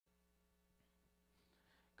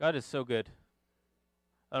God is so good.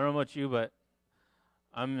 I don't know about you, but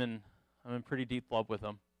I'm in pretty deep love with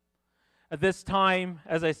him. At this time,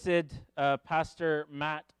 as I said, Pastor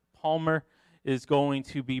Matt Palmer is going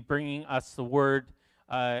to be bringing us the word.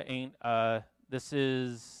 This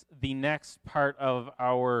is the next part of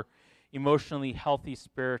our emotionally healthy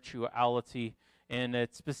spirituality, and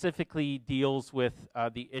it specifically deals with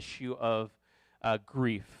the issue of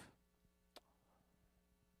grief.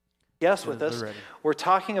 Guest with us. We're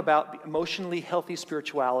talking about emotionally healthy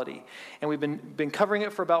spirituality, and we've been covering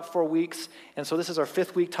it for about 4 weeks, and so this is our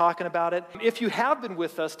 5th week talking about it. If you have been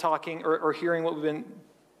with us talking or hearing what we've been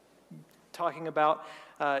talking about,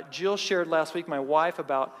 Jill shared last week, my wife,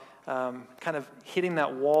 about kind of hitting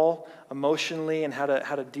that wall emotionally and how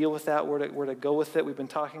to deal with that, where to go with it. We've been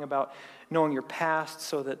talking about knowing your past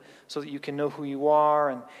so that you can know who you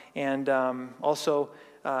are, and also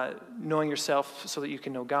knowing yourself so that you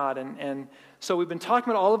can know God. And so we've been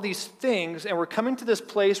talking about all of these things, and we're coming to this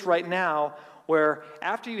place right now where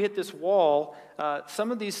after you hit this wall,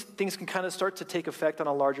 some of these things can kind of start to take effect on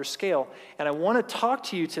a larger scale. And I want to talk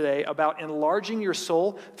to you today about enlarging your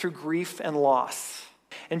soul through grief and loss.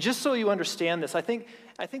 And just so you understand this, I think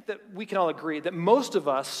that we can all agree that most of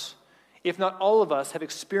us, if not all of us, have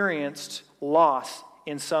experienced loss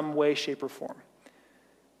in some way, shape, or form.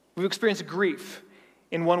 We've experienced grief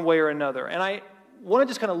in one way or another. And I want to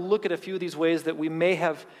just kind of look at a few of these ways that we may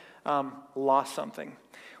have lost something.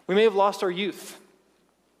 We may have lost our youth,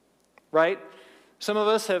 right? Some of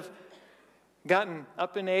us have gotten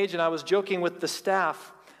up in age, and I was joking with the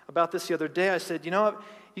staff about this the other day. I said, you know what,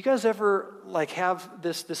 you guys ever have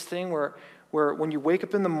this thing where when you wake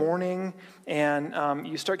up in the morning and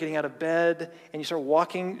you start getting out of bed and you start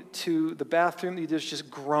walking to the bathroom, there's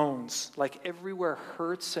just groans, like everywhere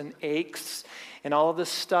hurts and aches and all of this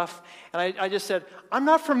stuff. And I just said, I'm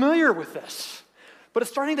not familiar with this, but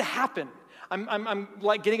it's starting to happen. I'm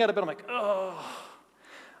like getting out of bed, I'm like,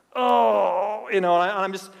 you know, and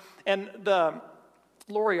I'm just, and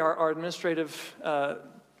Lori, our administrative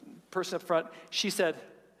person up front, she said,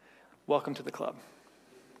 welcome to the club.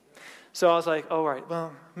 So I was like, all right,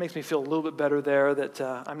 well, it makes me feel a little bit better there that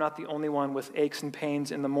I'm not the only one with aches and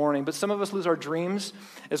pains in the morning. But some of us lose our dreams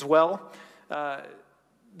as well.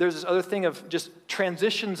 There's this other thing of just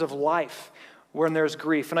transitions of life when there's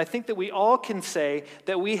grief. And I think that we all can say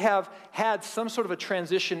that we have had some sort of a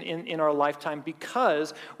transition in our lifetime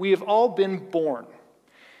because we have all been born.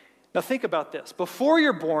 Now think about this. Before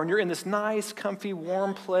you're born, you're in this nice, comfy,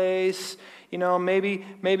 warm place. You know, maybe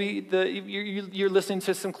you're listening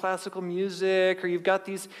to some classical music, or you've got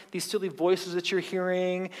these silly voices that you're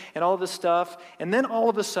hearing, and all this stuff. And then all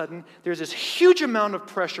of a sudden, there's this huge amount of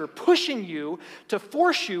pressure pushing you to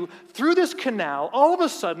force you through this canal. All of a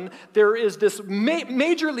sudden, there is this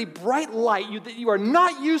majorly bright light that you are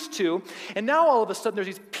not used to, and now all of a sudden, there's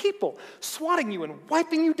these people swatting you and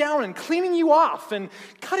wiping you down and cleaning you off and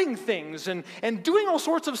cutting things and doing all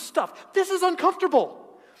sorts of stuff. This is uncomfortable.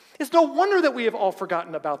 It's no wonder that we have all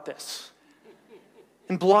forgotten about this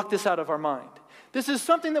and blocked this out of our mind. This is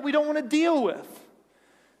something that we don't want to deal with.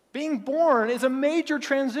 Being born is a major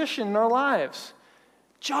transition in our lives.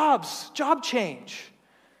 Job change.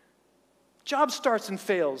 Job starts and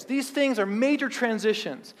fails. These things are major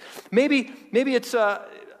transitions. Maybe it's a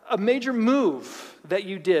major move that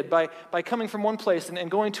you did by coming from one place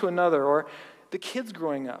and going to another, or the kids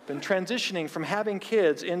growing up and transitioning from having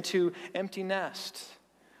kids into empty nest.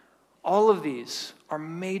 All of these are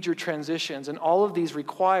major transitions, and all of these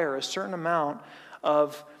require a certain amount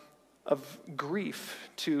of grief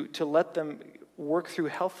to let them work through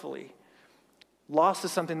healthfully. Loss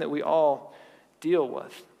is something that we all deal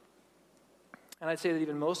with. And I'd say that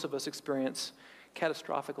even most of us experience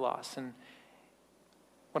catastrophic loss. And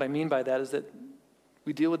what I mean by that is that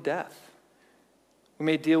we deal with death. We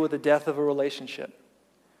may deal with the death of a relationship,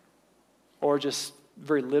 or just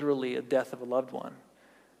very literally a death of a loved one,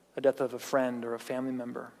 a death of a friend or a family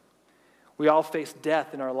member. We all face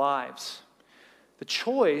death in our lives. The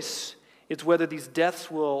choice is whether these deaths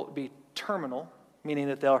will be terminal, meaning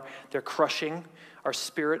that they're crushing our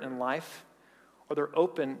spirit and life, or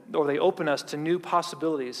they open us to new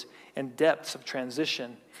possibilities and depths of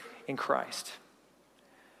transition in Christ.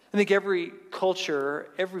 I think every culture,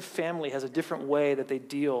 every family has a different way that they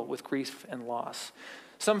deal with grief and loss.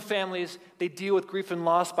 Some families, they deal with grief and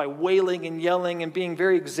loss by wailing and yelling and being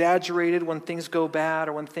very exaggerated when things go bad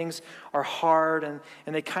or when things are hard, and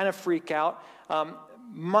they kind of freak out.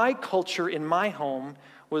 My culture in my home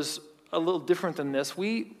was a little different than this.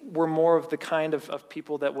 We were more of the kind of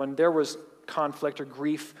people that when there was conflict or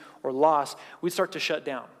grief or loss, we'd start to shut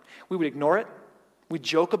down. We would ignore it. We'd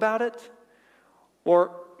joke about it.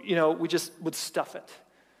 Or we just would stuff it.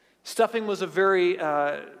 Stuffing was a very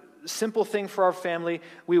simple thing for our family.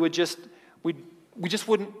 We just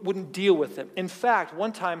wouldn't deal with it. In fact,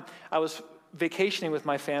 one time I was vacationing with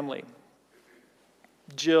my family.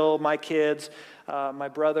 Jill, my kids, my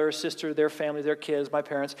brother, sister, their family, their kids, my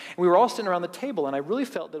parents. And we were all sitting around the table, and I really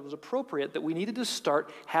felt that it was appropriate that we needed to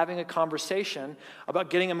start having a conversation about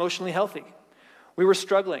getting emotionally healthy. We were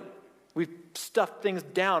struggling. We stuffed things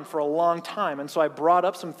down for a long time, and so I brought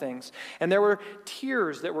up some things. And there were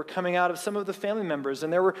tears that were coming out of some of the family members,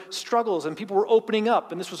 and there were struggles, and people were opening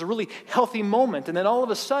up, and this was a really healthy moment. And then all of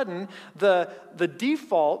a sudden, the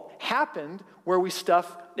default happened where we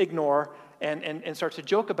stuff, ignore, and start to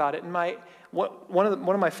joke about it. And one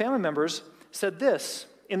of my family members said this,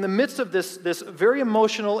 in the midst of this very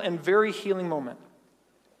emotional and very healing moment,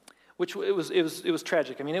 which it was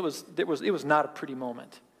tragic. I mean, it was not a pretty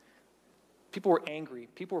moment. People were angry,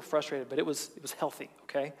 people were frustrated, but it was healthy,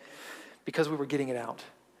 okay? Because we were getting it out.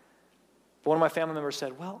 But one of my family members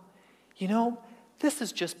said, well, this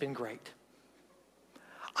has just been great.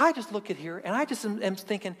 I just look at here and I just am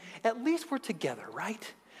thinking, at least we're together,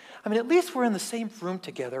 right? I mean, at least we're in the same room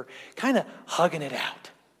together, kind of hugging it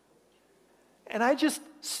out. And I just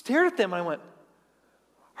stared at them and I went,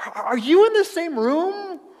 are you in the same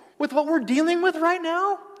room with what we're dealing with right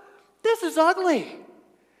now? This is ugly.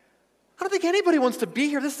 I don't think anybody wants to be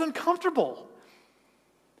here. This is uncomfortable.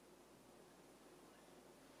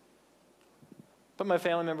 But my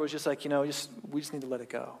family member was just like, we just need to let it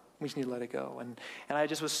go. We just need to let it go. And I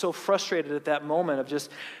just was so frustrated at that moment of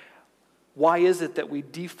just, why is it that we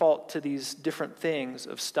default to these different things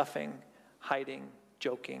of stuffing, hiding,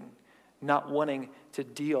 joking, not wanting to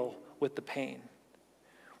deal with the pain?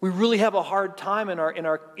 We really have a hard time in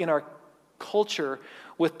our culture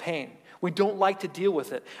with pain. We don't like to deal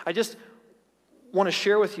with it. I just want to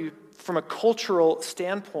share with you from a cultural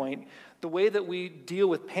standpoint, the way that we deal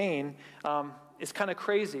with pain is kind of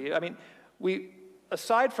crazy. I mean,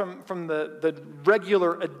 aside from the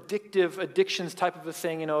regular addictions type of a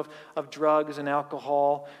thing, of drugs and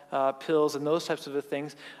alcohol, pills and those types of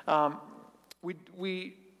things,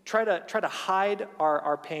 we try to hide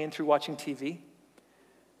our pain through watching TV.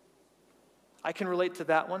 I can relate to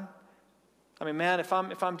that one. I mean, man, if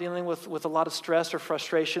I'm dealing with a lot of stress or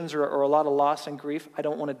frustrations or a lot of loss and grief, I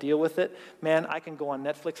don't want to deal with it. Man, I can go on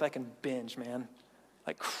Netflix, I can binge, man,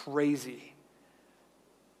 like crazy.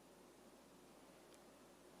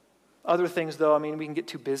 Other things, though, I mean, we can get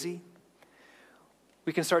too busy.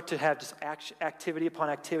 We can start to have just activity upon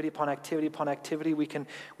activity upon activity upon activity. We can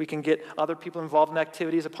get other people involved in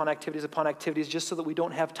activities upon activities upon activities just so that we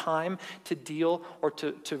don't have time to deal or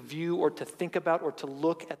to view or to think about or to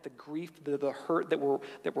look at the grief, the hurt that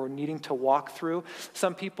we're needing to walk through.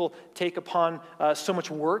 Some people take upon so much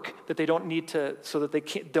work that they don't need to, so that they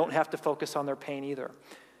don't have to focus on their pain either.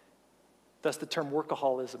 Thus the term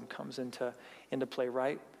workaholism comes into play,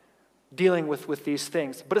 right? Dealing with these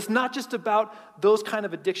things. But it's not just about those kind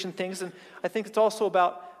of addiction things, and I think it's also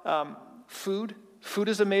about food. Food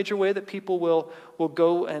is a major way that people will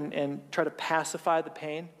go and try to pacify the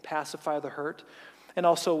pain, pacify the hurt. And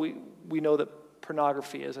also we know that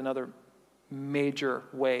pornography is another major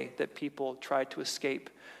way that people try to escape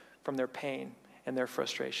from their pain and their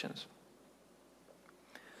frustrations.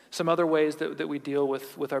 Some other ways that we deal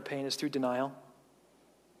with our pain is through denial.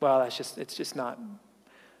 Well, it's just not.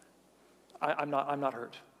 I'm not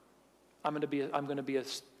hurt. I'm going to be a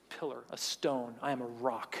pillar, a stone. I am a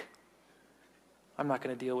rock. I'm not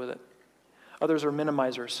going to deal with it. Others are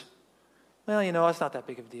minimizers. Well, it's not that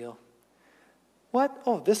big of a deal. What?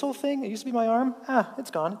 Oh, this whole thing? It used to be my arm? It's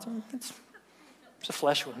gone. It's a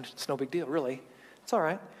flesh wound. It's no big deal, really. It's all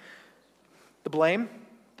right. The blame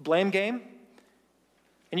game.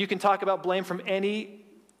 And you can talk about blame from any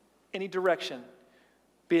direction.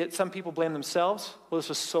 Be it some people blame themselves. Well, this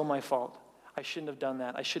was so my fault. I shouldn't have done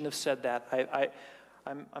that. I shouldn't have said that. I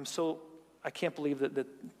can't believe that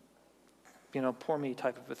poor me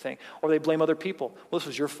type of a thing. Or they blame other people. Well, this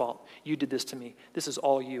was your fault. You did this to me. This is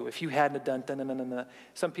all you. If you hadn't have done.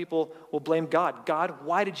 Some people will blame God. God,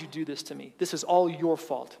 why did you do this to me? This is all your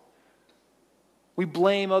fault. We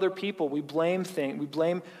blame other people. We blame things. We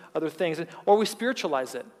blame other things. Or we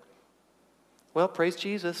spiritualize it. Well, praise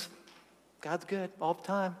Jesus. God's good all the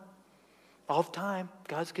time. All the time.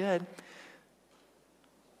 God's good.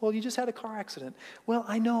 Well, you just had a car accident. Well,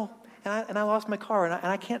 I know, and I lost my car, and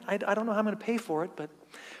I can't. I don't know how I'm going to pay for it, but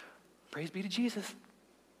praise be to Jesus.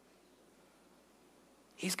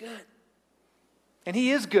 He's good, and He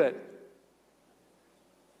is good.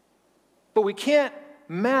 But we can't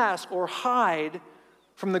mask or hide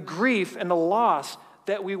from the grief and the loss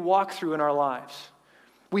that we walk through in our lives.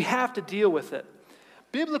 We have to deal with it.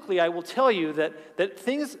 Biblically, I will tell you that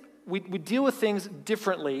things we deal with things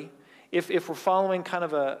differently if we're following kind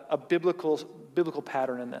of a biblical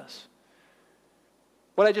pattern in this.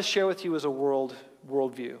 What I just share with you is a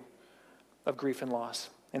worldview of grief and loss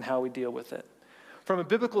and how we deal with it. From a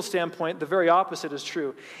biblical standpoint, the very opposite is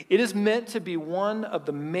true. It is meant to be one of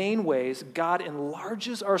the main ways God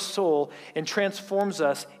enlarges our soul and transforms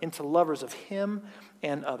us into lovers of Him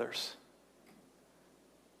and others.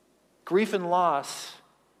 Grief and loss,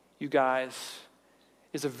 you guys,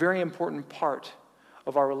 is a very important part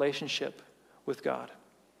of our relationship with God.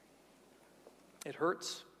 It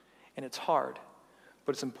hurts and it's hard,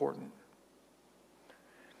 but it's important.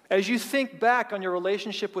 As you think back on your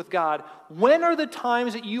relationship with God, when are the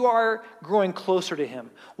times that you are growing closer to Him?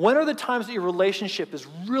 When are the times that your relationship is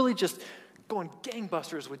really just going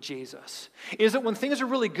gangbusters with Jesus? Is it when things are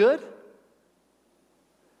really good?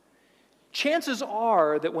 Chances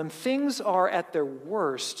are that when things are at their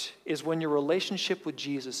worst is when your relationship with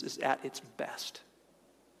Jesus is at its best.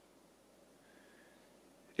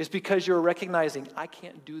 It's because you're recognizing, I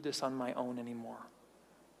can't do this on my own anymore.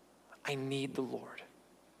 I need the Lord.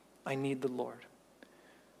 I need the Lord.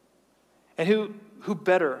 And who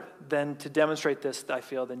better than to demonstrate this, I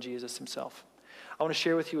feel, than Jesus Himself? I want to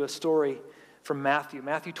share with you a story from Matthew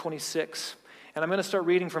 26. And I'm going to start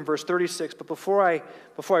reading from verse 36. But before I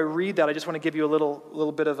read that, I just want to give you a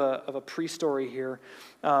little bit of a pre-story here.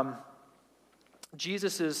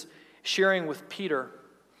 Jesus is sharing with Peter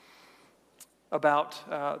about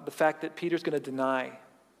the fact that Peter's going to deny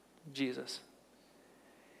Jesus.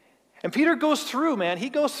 And Peter goes through, he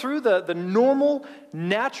goes through the normal,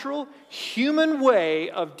 natural, human way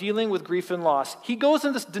of dealing with grief and loss. He goes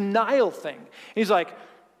in this denial thing. And he's like,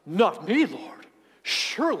 not me, Lord.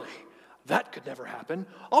 Surely that could never happen.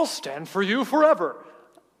 I'll stand for you forever.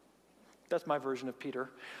 That's my version of Peter.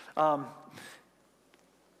 But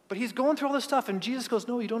he's going through all this stuff, and Jesus goes,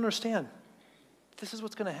 no, you don't understand. This is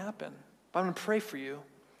what's going to happen. But I'm going to pray for you.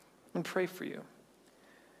 I'm going to pray for you.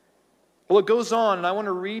 Well, it goes on, and I want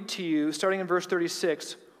to read to you, starting in verse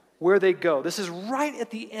 36, where they go. This is right at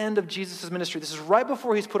the end of Jesus' ministry. This is right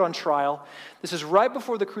before He's put on trial. This is right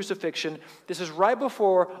before the crucifixion. This is right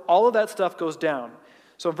before all of that stuff goes down.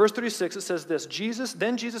 So in verse 36, it says this,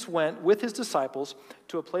 Then Jesus went with His disciples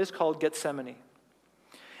to a place called Gethsemane.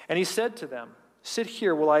 And He said to them, sit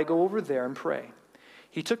here while I go over there and pray.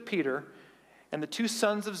 He took Peter and the two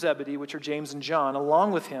sons of Zebedee, which are James and John,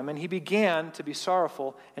 along with Him, and He began to be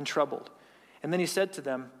sorrowful and troubled. And then He said to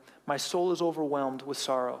them, my soul is overwhelmed with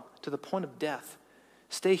sorrow to the point of death.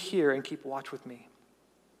 Stay here and keep watch with me.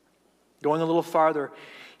 Going a little farther,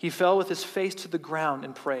 He fell with His face to the ground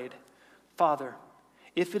and prayed, Father,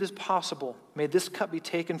 if it is possible, may this cup be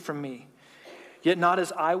taken from me, yet not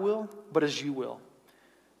as I will, but as you will.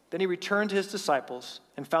 Then He returned to His disciples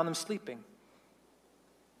and found them sleeping.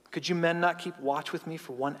 Could you men not keep watch with me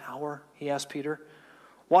for 1 hour? He asked Peter.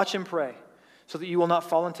 Watch and pray, so that you will not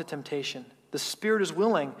fall into temptation. The spirit is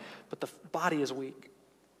willing, but the body is weak.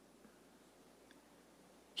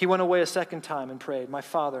 He went away a second time and prayed, my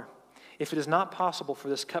Father, if it is not possible for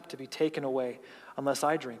this cup to be taken away unless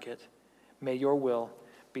I drink it, may your will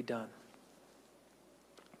be done.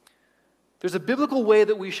 There's a biblical way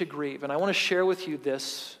that we should grieve, and I want to share with you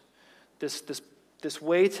this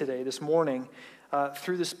way today, this morning,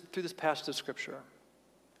 through this passage of Scripture.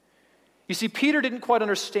 You see, Peter didn't quite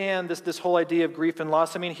understand this whole idea of grief and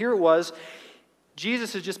loss. I mean, here it was.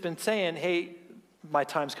 Jesus has just been saying, hey, my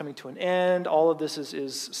time's coming to an end. All of this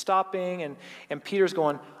is stopping. And Peter's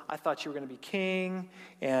going, I thought you were going to be king.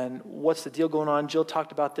 And what's the deal going on? Jill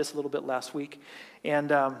talked about this a little bit last week.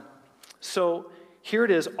 And so here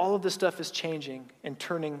it is. All of this stuff is changing and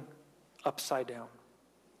turning upside down.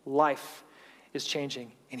 Life is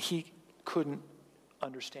changing. And he couldn't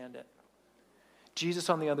understand it. Jesus,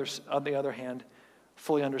 on the other hand,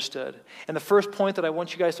 fully understood. And the first point that I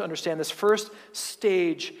want you guys to understand, this first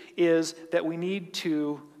stage is that we need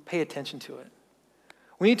to pay attention to it.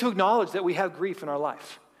 We need to acknowledge that we have grief in our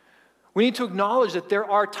life. We need to acknowledge that there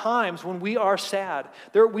are times when we are sad.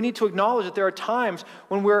 We need to acknowledge that there are times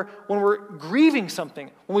when we're grieving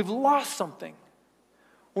something, when we've lost something,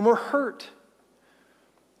 when we're hurt.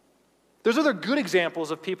 There's other good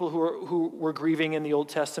examples of people who were grieving in the Old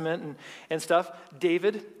Testament and stuff.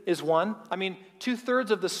 David is one. I mean,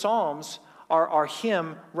 2/3 of the Psalms are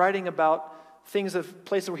him writing about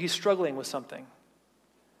places where he's struggling with something.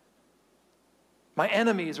 My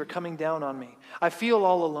enemies are coming down on me. I feel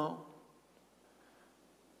all alone.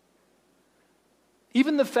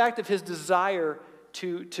 Even the fact of his desire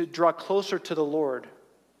to draw closer to the Lord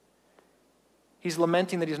He's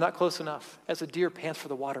lamenting that he's not close enough. As a deer pants for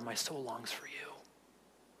the water, my soul longs for you.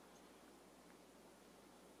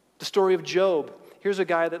 The story of Job. Here's a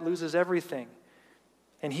guy that loses everything,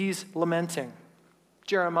 and he's lamenting.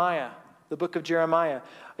 Jeremiah, the book of Jeremiah,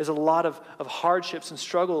 is a lot of hardships and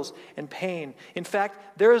struggles and pain. In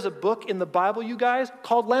fact, there is a book in the Bible, you guys,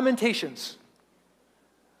 called Lamentations,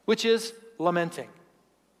 which is lamenting.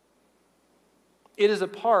 It is a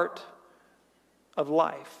part of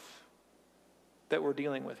life that we're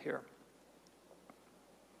dealing with here.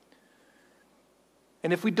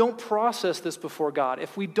 And if we don't process this before God,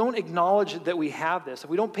 if we don't acknowledge that we have this, if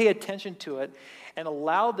we don't pay attention to it and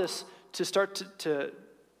allow this to start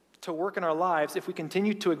to work in our lives, if we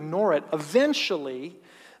continue to ignore it, eventually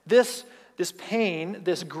this pain,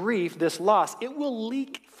 this grief, this loss, it will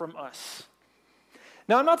leak from us.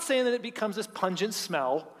 Now, I'm not saying that it becomes this pungent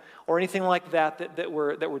smell or anything like that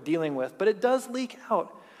we're dealing with, but it does leak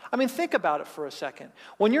out. I mean, think about it for a second.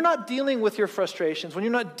 When you're not dealing with your frustrations, when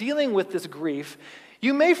you're not dealing with this grief,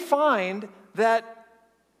 you may find that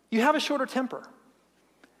you have a shorter temper.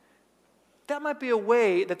 That might be a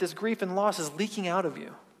way that this grief and loss is leaking out of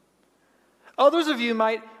you. Others of you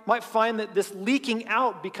might find that this leaking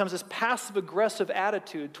out becomes this passive-aggressive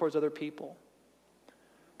attitude towards other people,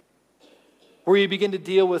 where you begin to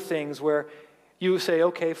deal with things where you say,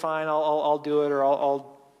 okay, fine, I'll do it, or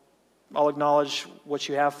I'll acknowledge what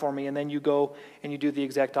you have for me, and then you go and you do the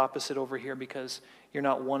exact opposite over here because you're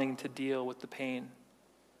not wanting to deal with the pain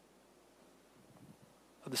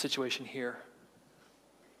of the situation here.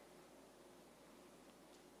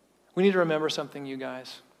 We need to remember something, you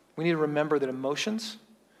guys. We need to remember that emotions,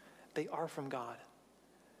 they are from God.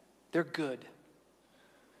 They're good.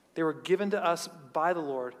 They were given to us by the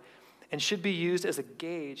Lord and should be used as a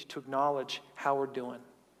gauge to acknowledge how we're doing.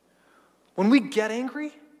 When we get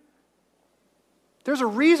angry, there's a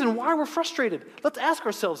reason why we're frustrated. Let's ask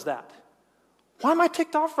ourselves that. Why am I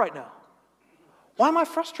ticked off right now? Why am I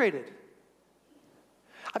frustrated?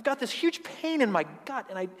 I've got this huge pain in my gut,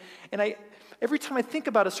 and I every time I think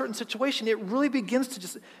about a certain situation, it really begins to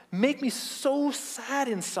just make me so sad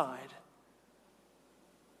inside.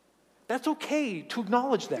 That's okay to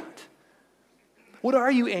acknowledge that. What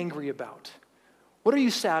are you angry about? What are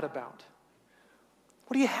you sad about?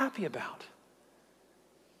 What are you happy about?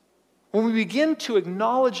 When we begin to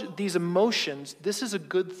acknowledge these emotions, this is a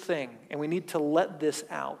good thing, and we need to let this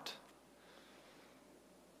out.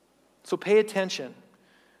 So pay attention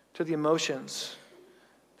to the emotions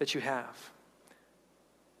that you have.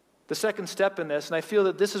 The second step in this, and I feel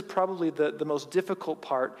that this is probably the most difficult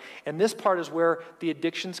part, and this part is where the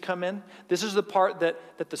addictions come in. This is the part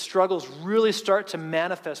that the struggles really start to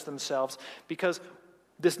manifest themselves, because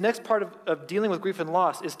this next part of dealing with grief and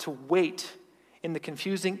loss is to wait in the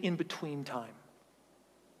confusing in-between time.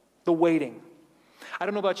 The waiting. I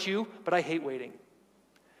don't know about you, but I hate waiting.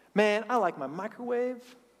 Man, I like my microwave.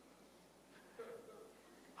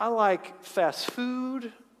 I like fast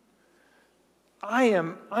food.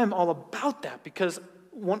 I'm all about that because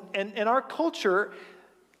and our culture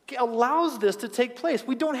allows this to take place.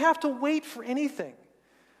 We don't have to wait for anything.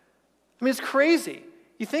 I mean, it's crazy.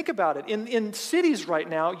 You think about it. In cities right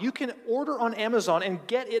now, you can order on Amazon and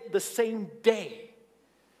get it the same day.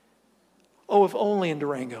 Oh, if only in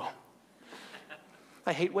Durango.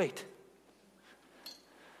 I hate wait.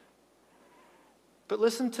 But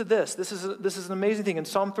listen to this. This is an amazing thing. In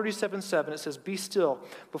Psalm 37:7, it says, "Be still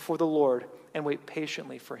before the Lord and wait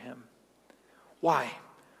patiently for him." Why?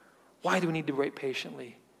 Why do we need to wait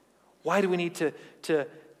patiently? Why do we need to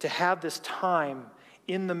have this time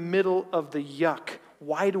in the middle of the yuck?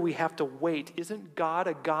 Why do we have to wait? Isn't God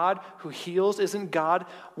a God who heals? Isn't God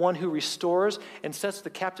one who restores and sets the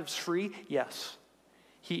captives free? Yes,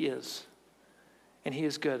 he is. And he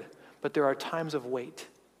is good. But there are times of wait.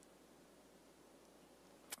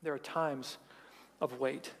 There are times of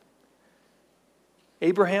wait.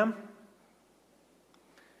 Abraham,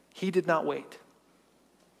 he did not wait.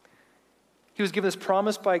 He was given this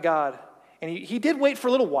promise by God, and he did wait for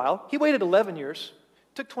a little while. He waited 11 years.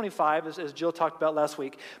 It took 25, as Jill talked about last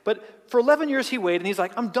week. But for 11 years he waited, and he's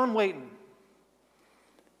like, I'm done waiting.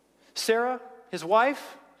 Sarah, his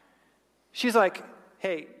wife, she's like,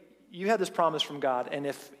 hey, you had this promise from God, and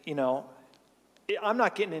if, I'm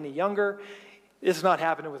not getting any younger. This is not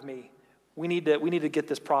happening with me. We need to get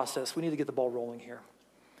this process. We need to get the ball rolling here.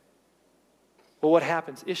 Well, what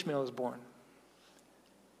happens? Ishmael is born.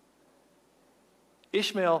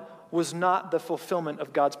 Ishmael was not the fulfillment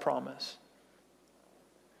of God's promise.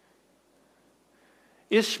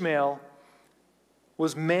 Ishmael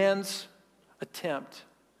was man's attempt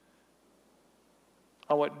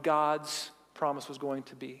on what God's promise was going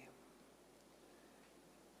to be.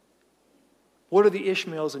 What are the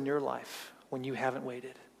Ishmaels in your life when you haven't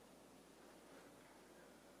waited?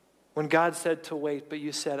 When God said to wait, but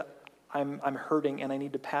you said, I'm hurting and I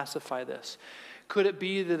need to pacify this. Could it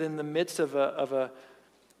be that in the midst of the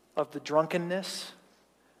drunkenness,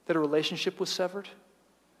 that a relationship was severed?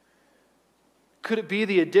 Could it be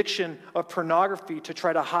the addiction of pornography to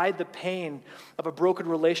try to hide the pain of a broken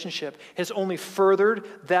relationship has only furthered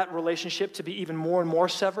that relationship to be even more and more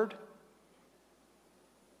severed?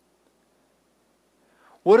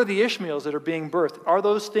 What are the Ishmaels that are being birthed? Are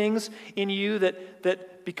those things in you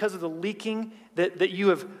that because of the leaking, that you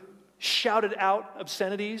have shouted out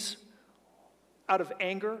obscenities out of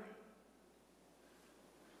anger?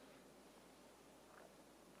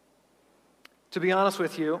 To be honest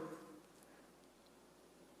with you,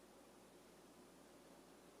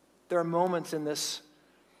 there are moments in this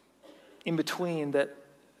in between that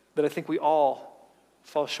I think we all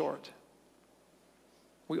fall short.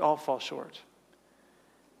 We all fall short.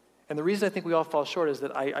 And the reason I think we all fall short is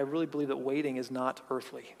that I really believe that waiting is not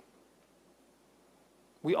earthly.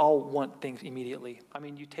 We all want things immediately. I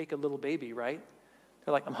mean, you take a little baby, right?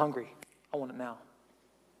 They're like, I'm hungry. I want it now.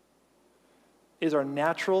 It is our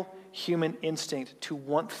natural human instinct to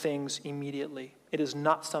want things immediately. It is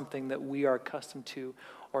not something that we are accustomed to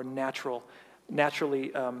or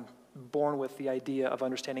naturally born with the idea of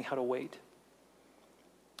understanding how to wait.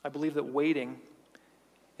 I believe that waiting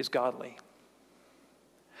is godly.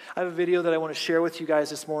 I have a video that I want to share with you guys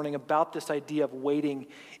this morning about this idea of waiting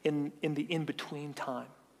in the in-between time.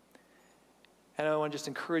 And I want to just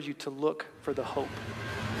encourage you to look for the hope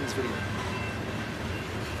in this video.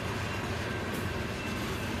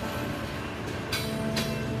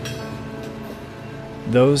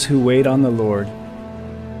 Those who wait on the Lord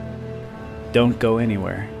don't go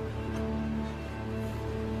anywhere.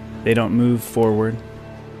 They don't move forward.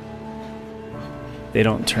 They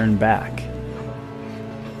don't turn back.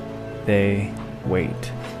 They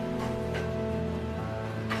wait.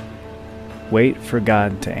 Wait for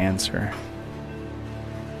God to answer.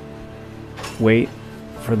 Wait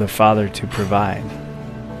for the Father to provide.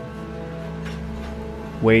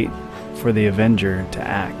 Wait for the Avenger to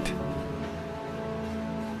act.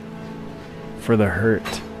 For the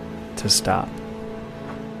hurt to stop.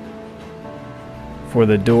 For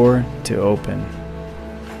the door to open.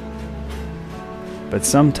 But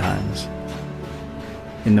sometimes,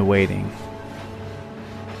 in the waiting,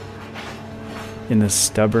 in the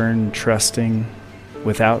stubborn trusting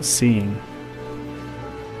without seeing,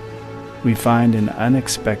 we find an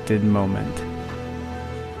unexpected moment,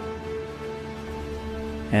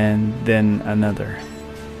 and then another,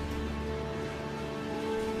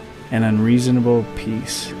 an unreasonable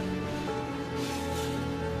peace,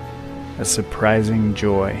 a surprising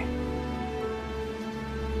joy,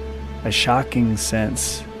 a shocking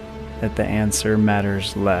sense that the answer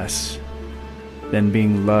matters less than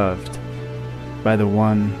being loved by the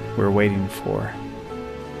one we're waiting for.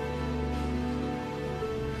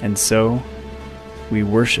 And so, we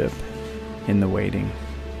worship in the waiting.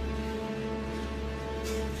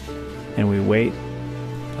 And we wait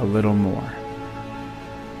a little more.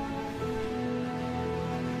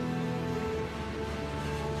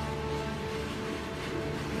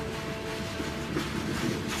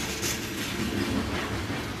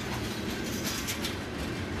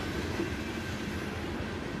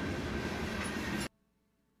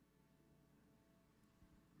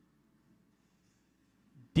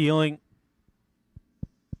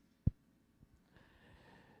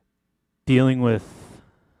 Dealing with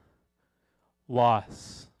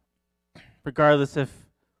loss, regardless if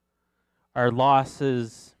our loss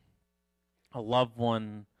is a loved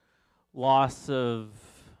one, loss of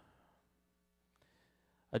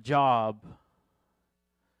a job,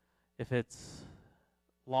 if it's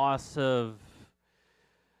loss of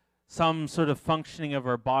some sort of functioning of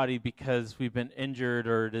our body because we've been injured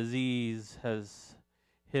or a disease has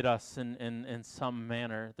hit us in some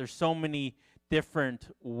manner. There's so many different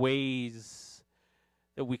ways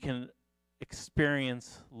that we can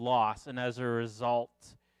experience loss and as a result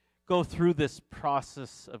go through this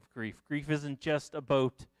process of grief. Grief isn't just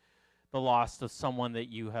about the loss of someone that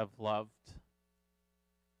you have loved.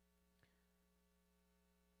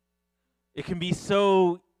 It can be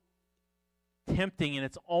so tempting and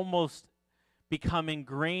it's almost become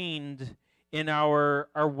ingrained in our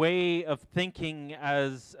way of thinking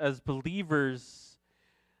as believers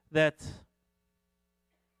that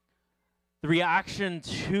the reaction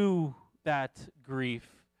to that grief,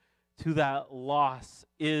 to that loss,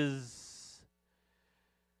 is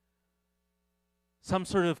some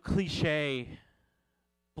sort of cliche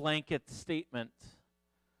blanket statement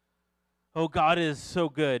Oh, God is so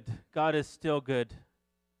good. God is still good.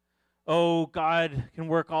 Oh, God can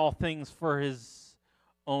work all things for his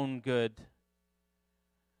own good.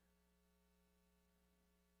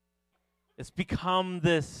 It's become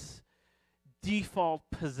this default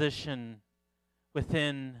position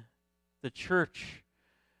within the church.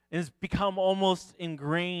 It's become almost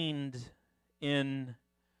ingrained in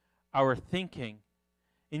our thinking.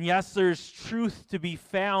 And yes, there's truth to be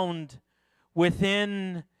found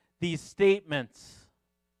within these statements.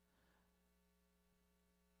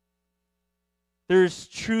 There's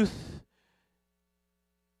truth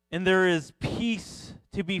and there is peace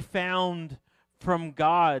to be found from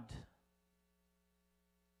God.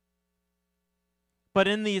 But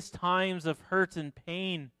in these times of hurt and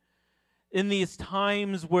pain, in these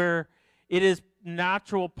times where it is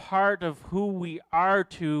natural part of who we are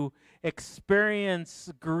to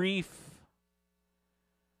experience grief,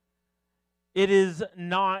 it is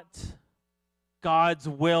not God's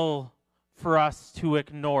will for us to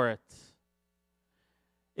ignore it.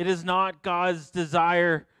 It is not God's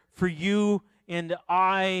desire for you and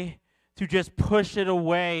I to just push it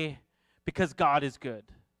away because God is good.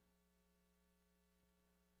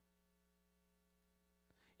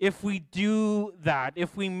 If we do that,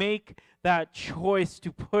 if we make that choice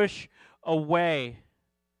to push away,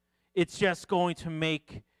 it's just going to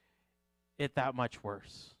make it that much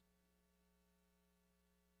worse.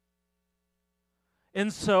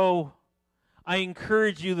 And so, I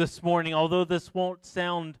encourage you this morning, although this won't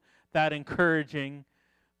sound that encouraging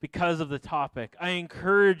because of the topic, I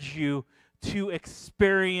encourage you to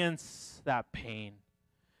experience that pain,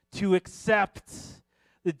 to accept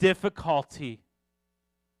the difficulty.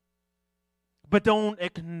 But don't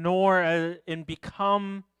ignore God and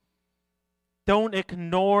become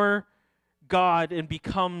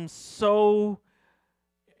so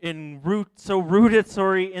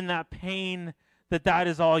rooted in that pain that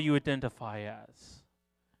is all you identify as.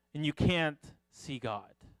 And you can't see God.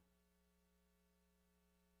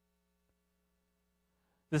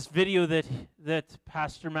 This video that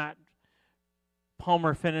Pastor Matt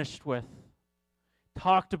Palmer finished with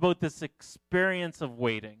talked about this experience of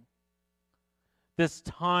waiting. This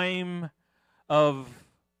time of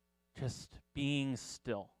just being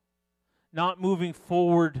still. Not moving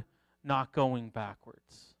forward, not going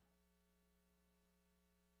backwards.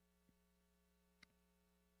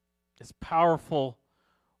 It's powerful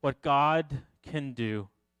what God can do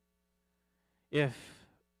if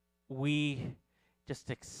we just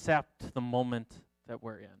accept the moment that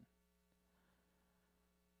we're in.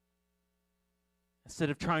 Instead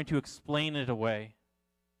of trying to explain it away,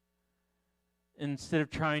 instead of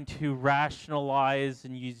trying to rationalize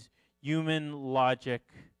and use human logic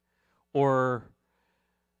or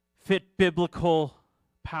fit biblical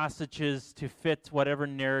passages to fit whatever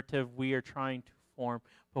narrative we are trying to form,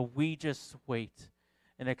 but we just wait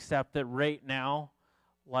and accept that right now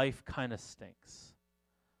life kind of stinks.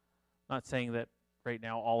 Not saying that right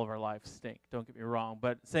now all of our lives stink, don't get me wrong,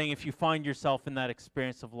 but saying if you find yourself in that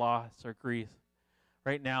experience of loss or grief,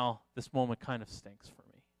 right now this moment kind of stinks for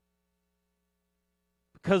me.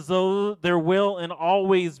 Because though there will and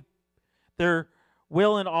always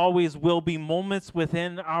will be moments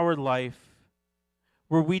within our life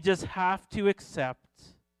where we just have to accept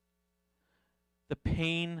the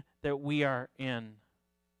pain that we are in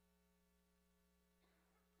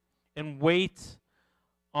and wait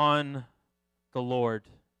on the Lord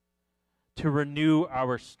to renew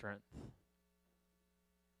our strength.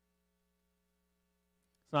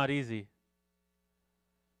 It's not easy.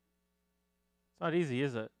 It's not easy,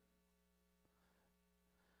 is it?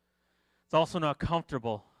 It's also not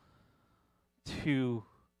comfortable to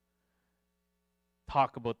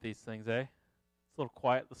talk about these things, eh? It's a little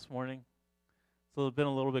quiet this morning. It's been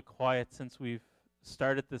a little bit quiet since we've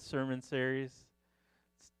started this sermon series.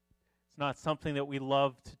 It's not something that we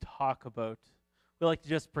love to talk about. We like to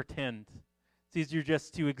just pretend. It's easier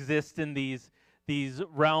just to exist in these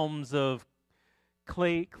realms of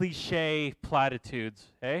cliche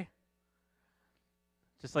platitudes, eh?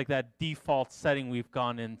 Just like that default setting we've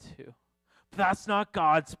gone into. But that's not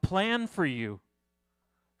God's plan for you.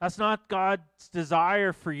 That's not God's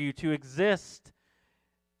desire for you to exist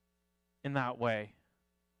in that way,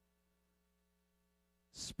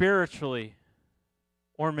 spiritually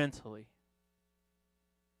or mentally.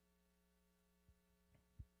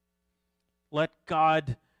 Let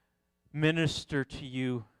God minister to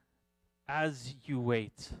you as you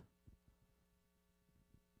wait.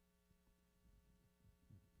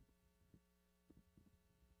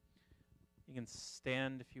 You can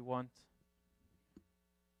stand if you want.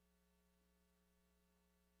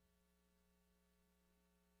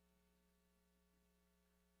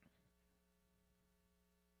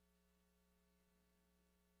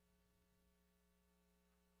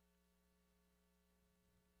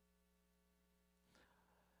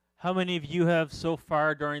 How many of you have so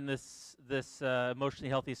far during this emotionally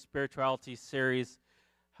healthy spirituality series?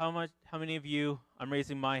 How many of you? I'm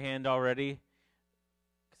raising my hand already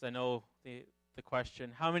because I know the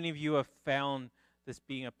question. How many of you have found this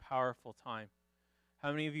being a powerful time?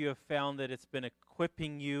 How many of you have found that it's been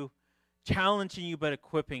equipping you, challenging you, but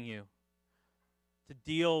equipping you to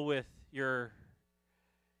deal with your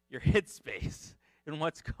headspace and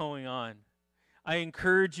what's going on? I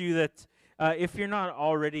encourage you that if you're not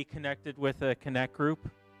already connected with a Connect group,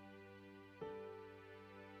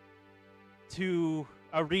 to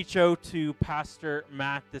reach out to Pastor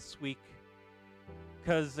Matt this week,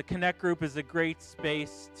 because the Connect group is a great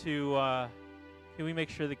space to, can we make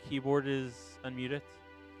sure the keyboard is unmuted?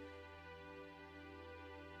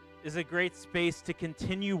 Is a great space to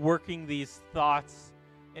continue working these thoughts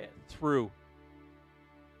through.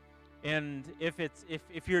 And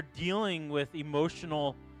if you're dealing with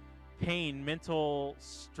emotional pain, mental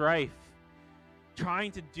strife,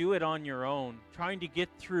 trying to do it on your own, trying to get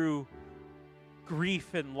through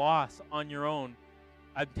grief and loss on your own,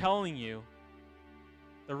 I'm telling you,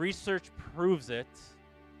 the research proves it,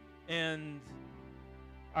 and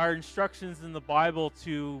our instructions in the Bible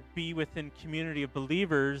to be within community of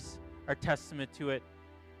believers are testament to it.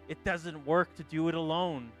 It doesn't work to do it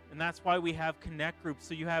alone, and that's why we have Connect groups,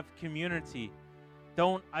 so you have community.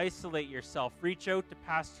 Don't isolate yourself. Reach out to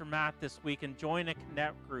Pastor Matt this week and join a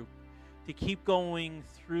Connect group to keep going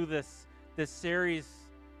through this series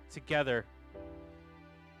together.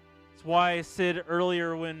 It's why I said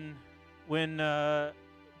earlier when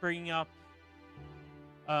bringing up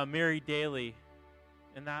Mary Daly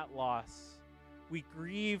and that loss, we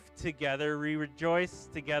grieve together, we rejoice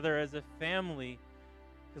together as a family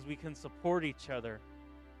because we can support each other.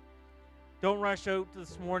 Don't rush out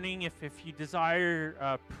this morning. If you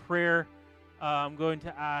desire prayer, I'm going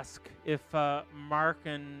to ask if Mark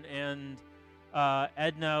and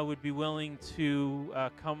Edna would be willing to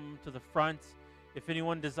come to the front. If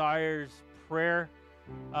anyone desires prayer,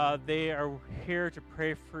 they are here to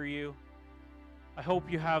pray for you. I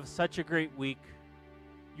hope you have such a great week.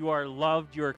 You are loved, you are